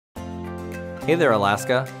Hey there,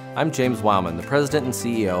 Alaska. I'm James Wileman, the President and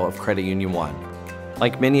CEO of Credit Union One.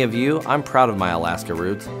 Like many of you, I'm proud of my Alaska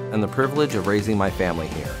roots and the privilege of raising my family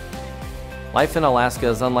here. Life in Alaska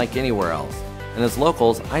is unlike anywhere else, and as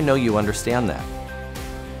locals, I know you understand that.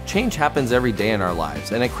 Change happens every day in our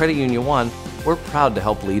lives, and at Credit Union One, we're proud to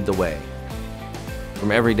help lead the way.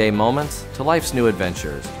 From everyday moments to life's new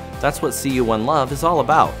adventures, that's what CU One Love is all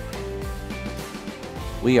about.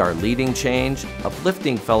 We are leading change,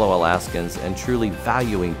 uplifting fellow Alaskans, and truly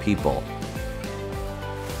valuing people.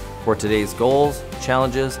 For today's goals,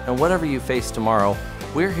 challenges, and whatever you face tomorrow,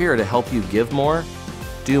 we're here to help you give more,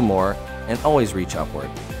 do more, and always reach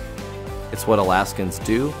upward. It's what Alaskans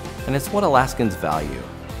do, and it's what Alaskans value.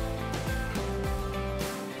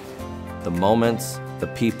 The moments, the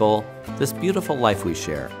people, this beautiful life we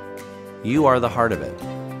share. You are the heart of it.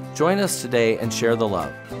 Join us today and share the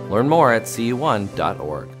love. Learn more at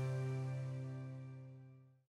cu1.org.